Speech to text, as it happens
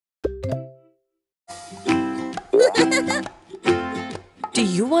Do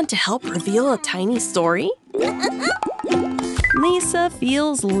you want to help reveal a tiny story? Lisa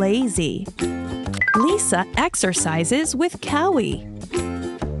feels lazy. Lisa exercises with Cowie.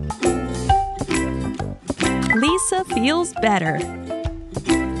 Lisa feels better.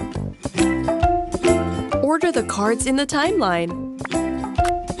 Order the cards in the timeline.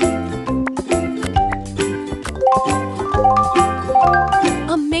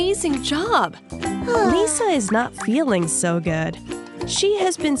 Amazing job! Lisa is not feeling so good. She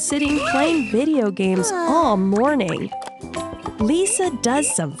has been sitting playing video games all morning. Lisa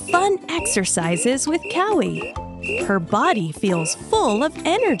does some fun exercises with Cowie. Her body feels full of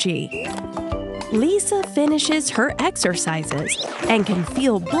energy. Lisa finishes her exercises and can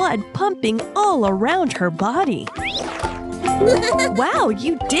feel blood pumping all around her body. Wow,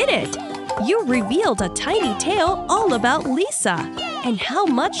 you did it! You revealed a tiny tale all about Lisa and how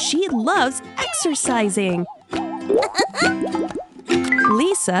much she loves exercising.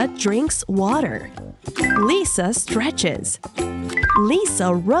 Lisa drinks water. Lisa stretches.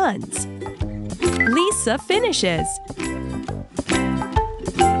 Lisa runs. Lisa finishes.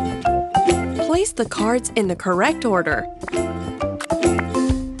 Place the cards in the correct order.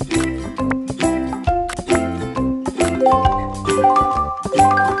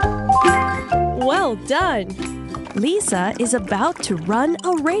 Well done! Lisa is about to run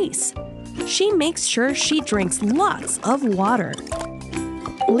a race. She makes sure she drinks lots of water.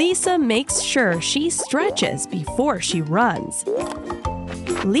 Lisa makes sure she stretches before she runs.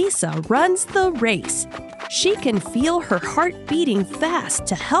 Lisa runs the race. She can feel her heart beating fast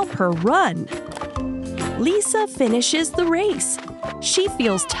to help her run. Lisa finishes the race. She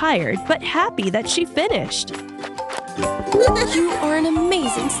feels tired but happy that she finished. You are an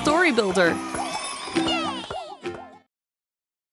amazing story builder.